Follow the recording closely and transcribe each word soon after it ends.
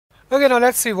Okay, now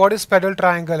let's see what is pedal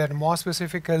triangle and more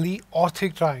specifically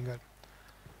orthic triangle.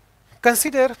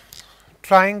 Consider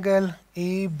triangle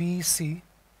ABC.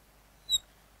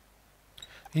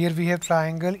 Here we have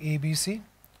triangle ABC.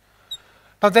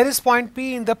 Now there is point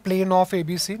P in the plane of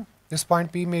ABC. This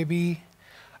point P may be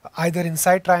either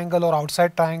inside triangle or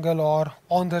outside triangle or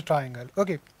on the triangle.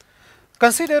 Okay.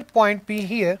 Consider point P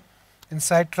here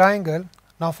inside triangle.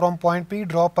 Now from point P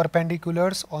draw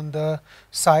perpendiculars on the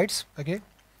sides. Okay.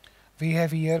 We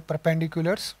have here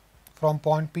perpendiculars from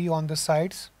point P on the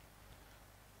sides.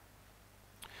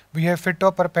 We have fit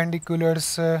of perpendiculars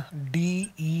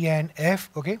D, E and F.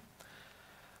 Okay.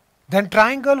 Then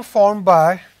triangle formed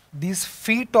by these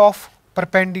feet of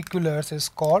perpendiculars is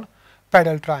called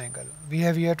pedal triangle. We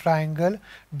have here triangle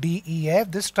DEF.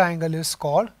 This triangle is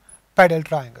called pedal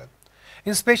triangle.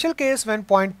 In special case, when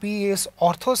point P is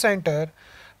orthocenter,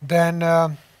 then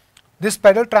this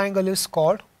pedal triangle is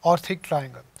called orthic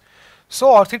triangle. So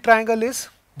orthic triangle is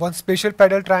one special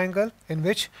pedal triangle in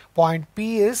which point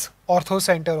P is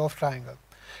orthocenter of triangle.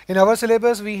 In our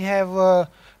syllabus, we have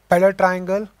pedal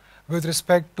triangle with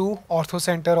respect to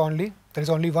orthocenter only. There is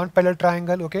only one pedal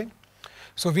triangle. Okay,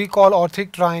 so we call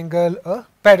orthic triangle a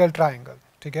pedal triangle.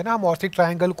 ठीक है ना, हम orthic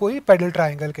triangle को ही pedal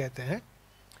triangle कहते हैं.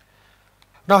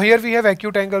 Now here we have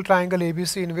acute angle triangle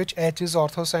ABC in which H is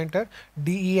orthocenter.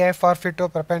 DEF are fit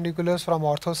of perpendiculars from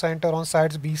orthocenter on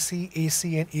sides BC,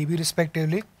 AC and AB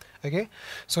respectively. Okay,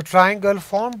 so triangle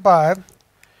formed by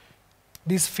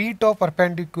these feet of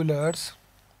perpendiculars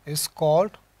is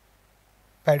called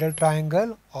pedal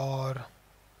triangle or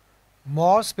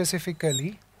more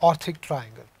specifically orthic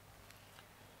triangle.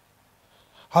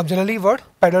 हम generally word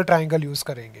pedal triangle use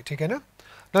करेंगे, ठीक है ना?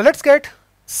 Now let's get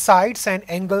sides and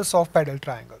angles of pedal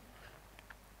triangle.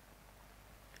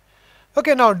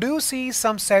 Okay, now do you see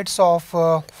some sets of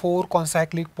 4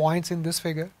 concyclic points in this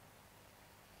figure?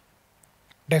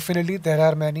 Definitely there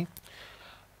are many.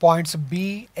 Points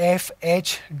B, F,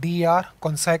 H, D are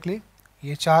concyclic.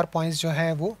 ये 4 points जो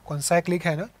हैं वो concyclic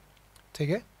है ना, ठीक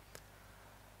है?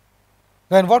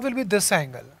 Then what will be this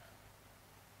angle?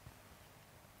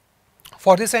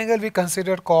 For this angle we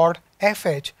consider chord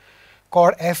FH.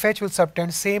 Chord FH will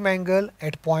subtend same angle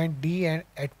at point D and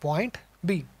at point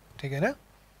B. ठीक है ना?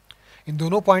 इन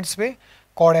दोनों points पे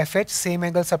chord FH same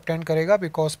angle subtend करेगा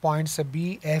because points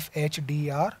B, F, H, D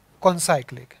are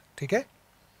concyclic. ठीक है?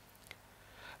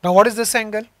 Now what is this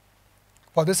angle?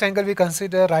 For this angle we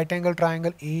consider right angle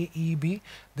triangle AEB.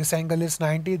 This angle is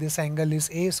 90, this angle is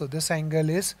A, so this angle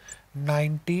is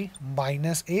 90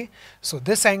 minus A. So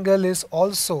this angle is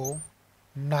also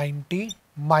 90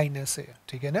 minus A.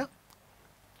 ठीक है ना?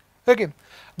 Okay,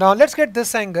 now let's get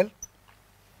this angle.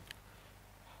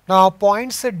 Now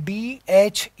points D,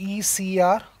 H, E, C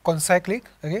are concyclic.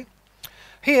 Okay,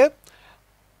 here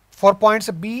for points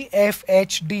B, F,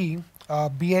 H, D,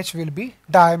 BH will be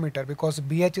diameter because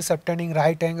BH is subtending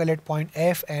right angle at point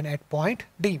F and at point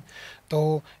D. तो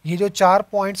ये जो 4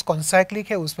 points concyclic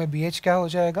है उसमें BH क्या हो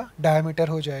जाएगा? Diameter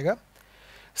हो जाएगा.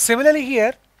 Similarly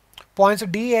here points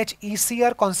D, H, E, C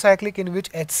are concyclic in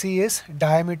which HC is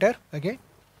diameter. Okay.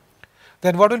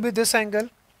 Then what will be this angle?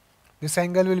 This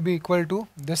angle will be equal to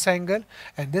this angle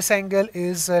and this angle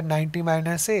is 90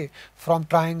 minus A. From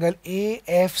triangle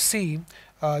AFC,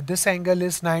 this angle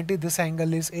is 90, this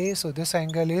angle is A, so this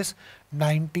angle is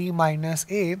 90 minus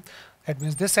A. That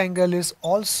means this angle is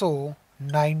also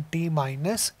 90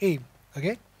 minus A.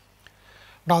 Okay.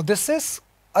 Now this is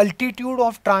altitude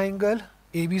of triangle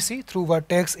ABC through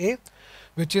vertex A,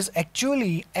 which is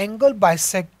actually angle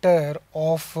bisector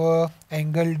of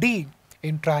angle D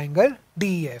in triangle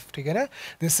DEF. ठीक है ना?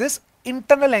 This is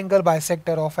internal angle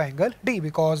bisector of angle D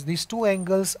because these two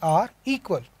angles are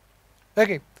equal.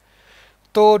 Okay.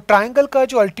 तो triangle का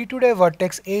जो altitude है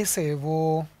vertex ए से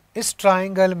वो इस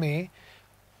ट्राइंगल में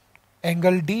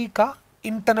एंगल डी का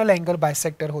इंटरनल एंगल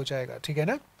बाइसेक्टर हो जाएगा. ठीक है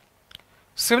ना?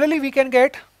 Similarly we can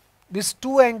get this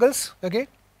two angles. Okay,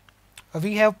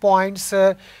 we have points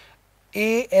A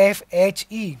F H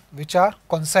E which are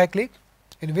concyclic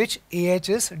in which AH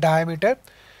is diameter.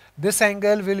 This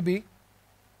angle will be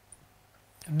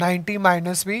 90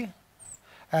 minus B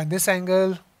and this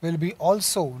angle will be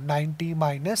also 90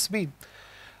 minus B.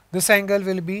 This angle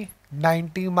will be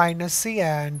 90 minus C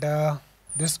and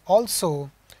this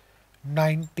also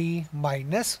 90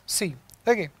 minus C.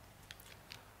 Okay,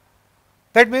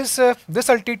 that means this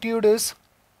altitude is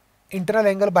internal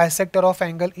angle bisector of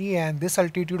angle E and this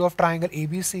altitude of triangle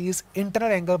ABC is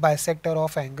internal angle bisector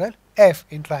of angle F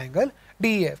in triangle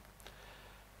DEF.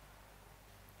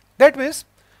 That means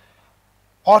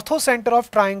orthocenter of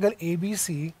triangle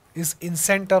ABC is in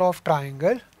center of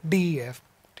triangle DEF.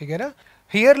 ठीक है ना?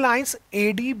 Here lines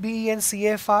AD, BE and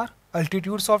CF are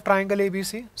altitudes of triangle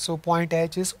ABC. So point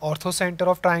H is orthocenter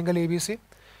of triangle ABC.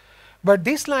 But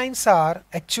these lines are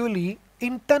actually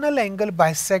internal angle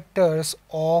bisectors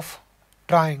of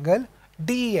triangle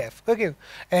DEF. Okay,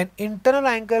 and internal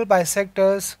angle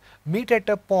bisectors meet at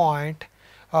a point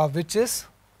which is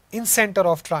in center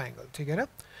of triangle. ठीक है ना?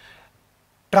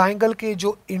 Triangle के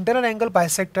जो internal angle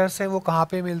bisectors हैं वो कहाँ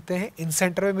पे मिलते हैं? इन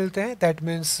सेंटर में मिलते हैं. That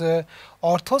means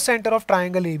ortho centre of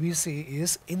triangle ABC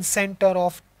is in centre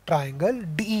of triangle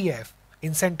DEF,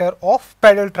 in center of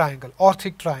parallel triangle,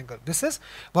 orthic triangle. This is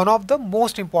one of the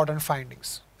most important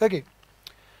findings. Okay.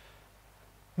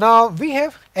 Now we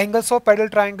have angles of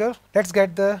parallel triangle. Let's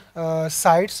get the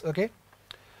sides. Okay.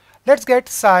 Let's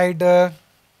get side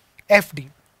FD.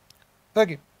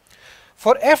 Okay.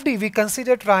 For FD we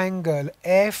consider triangle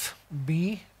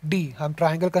FBD. हम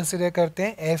triangle consider करते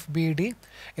हैं FBD.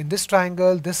 In this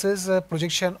triangle, this is a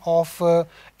projection of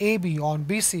AB on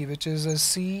BC, which is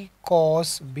C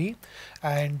cos B,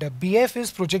 and BF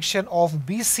is projection of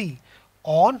BC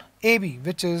on AB,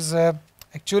 which is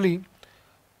actually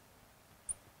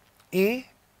A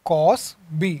cos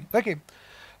B. Okay.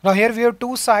 Now here we have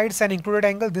two sides and included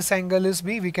angle. This angle is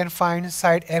B. We can find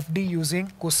side FD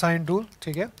using cosine rule.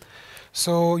 Okay.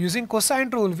 So using cosine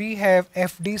rule, we have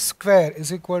FD square is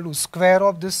equal to square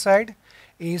of this side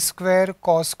A square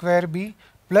cos square B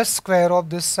plus square of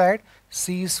this side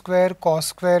C square cos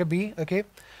square B, okay,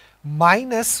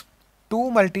 minus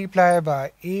 2 multiplied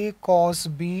by A cos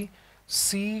B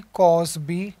C cos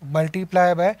B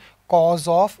multiplied by cos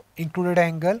of included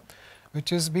angle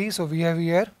which is B. So we have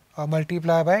here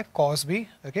multiply by cos B.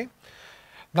 Okay.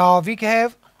 Now we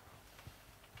have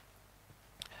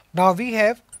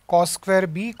cos square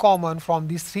B common from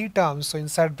these three terms. So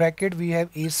inside bracket we have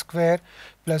A square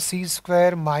plus C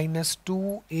square minus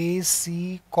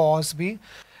 2AC cos B.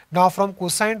 Now from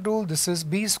cosine rule this is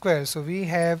B square. So we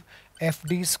have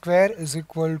FD square is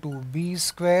equal to B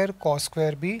square cos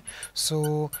square B.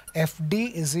 So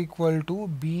FD is equal to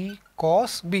B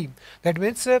cos B. That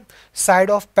means side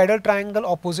of parallel triangle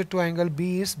opposite to angle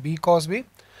B is B cos B.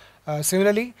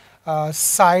 Similarly,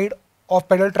 side of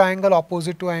parallel triangle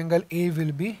opposite to angle A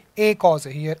will be A cos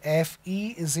A. Here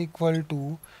FE is equal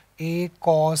to A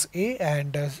cos A,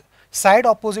 and side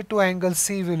opposite to angle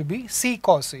C will be C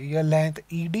cos A. Here length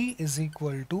ED is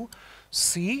equal to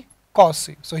C cos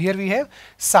C. So here we have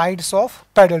sides of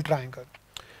parallel triangle.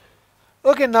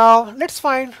 Okay, now let's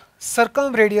find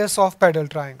circumradius of parallel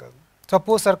triangle.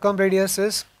 Suppose circumradius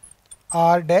is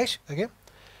R dash. Okay.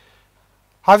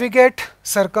 How we get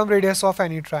circumradius of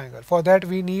any triangle? For that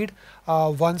we need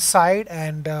one side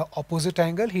and opposite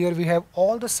angle. Here we have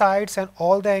all the sides and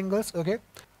all the angles. Okay.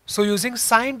 So using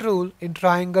sine rule in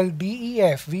triangle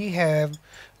DEF we have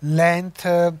length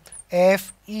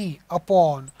FE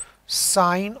upon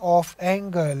sine of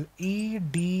angle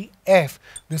EDF.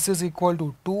 This is equal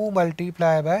to 2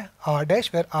 multiplied by R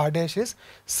dash, where R dash is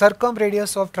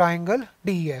circumradius of triangle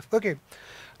DEF. Okay.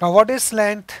 Now what is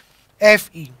length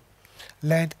FE?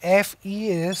 Length FE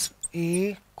is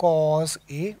A cos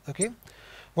A. Okay.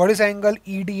 What is angle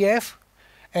EDF?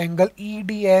 Angle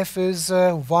EDF is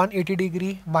 180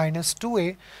 degree minus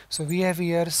 2A. So we have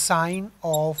here sine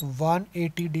of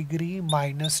 180 degree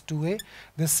minus 2A.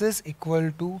 This is equal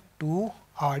to 2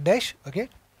 R dash. Okay.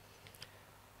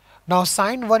 Now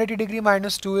sine 180 degree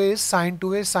minus 2A is sine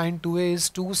 2A. Sine 2A is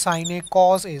 2 sine A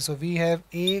cos A. So we have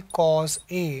A cos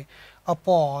A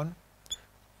upon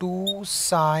 2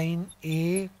 sine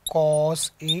A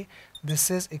cos A.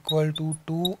 This is equal to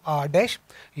 2 R dash.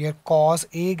 Here cos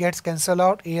A gets cancelled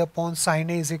out. A upon sine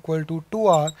A is equal to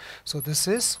 2R. So this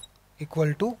is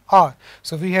equal to R.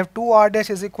 So we have 2 R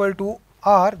dash is equal to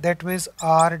R. That means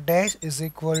R dash is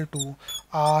equal to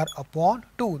R upon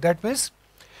 2. That means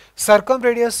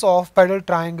circumradius of parallel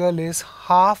triangle is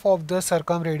half of the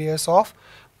circumradius of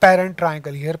parent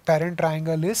triangle. Here parent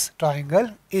triangle is triangle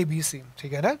ABC.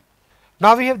 ठीक है ना?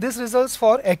 Now we have these results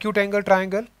for acute angle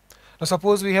triangle. Now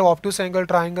suppose we have obtuse angle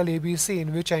triangle ABC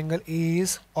in which angle A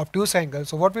is obtuse angle.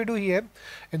 So what we do here,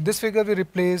 in this figure we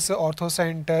replace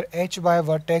orthocenter H by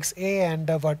vertex A and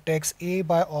vertex A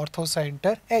by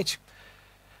orthocenter H.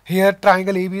 Here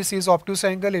triangle ABC is obtuse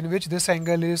angle in which this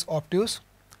angle is obtuse.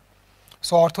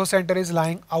 So orthocenter is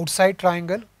lying outside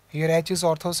triangle. Here H is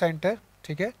orthocenter.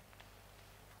 ठीक है?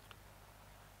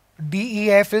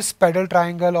 DEF is parallel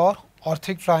triangle or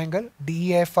orthic triangle.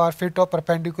 DEF are fit or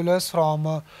perpendiculars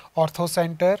from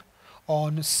orthocenter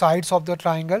on sides of the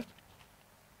triangle.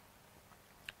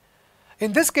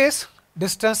 In this case,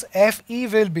 distance FE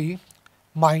will be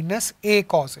minus A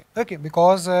cos A. Okay,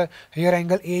 because here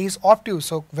angle A is obtuse,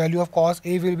 so value of cos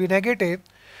A will be negative.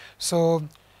 So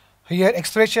here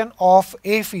expression of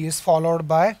AF is followed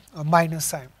by a minus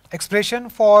sign. Expression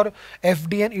for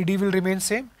FD and ED will remain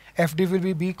same. FD will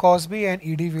be B cos B and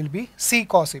ED will be C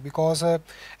cos A because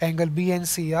angle B and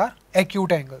C are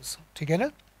acute angles. ठीक है ना?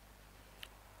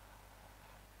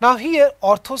 Now here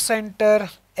ortho center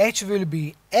H will be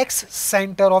X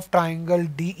center of triangle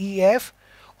DEF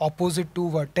opposite to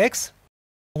vertex.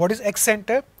 What is X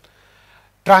center?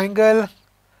 Triangle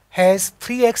has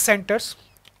 3 X centers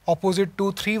opposite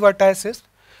to 3 vertices.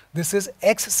 This is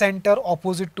X center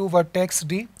opposite to vertex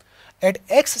D. At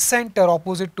X center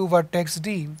opposite to vertex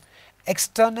D,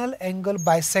 external angle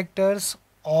bisectors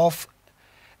of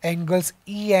angles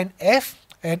E and F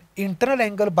and internal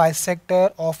angle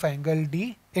bisector of angle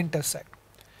D intersect.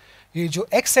 ये जो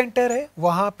X center है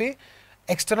वहाँ पे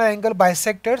external angle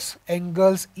bisectors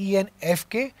angles E and F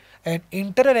के and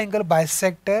internal angle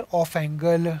bisector of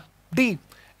angle D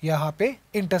यहाँ पे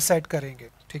intersect करेंगे.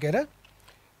 ठीक है ना?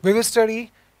 We will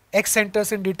study X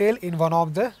centers in detail in one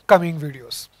of the coming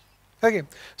videos. Okay,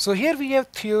 so here we have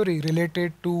theory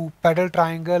related to pedal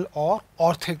triangle or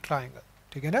orthic triangle.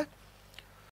 ठीक है ना?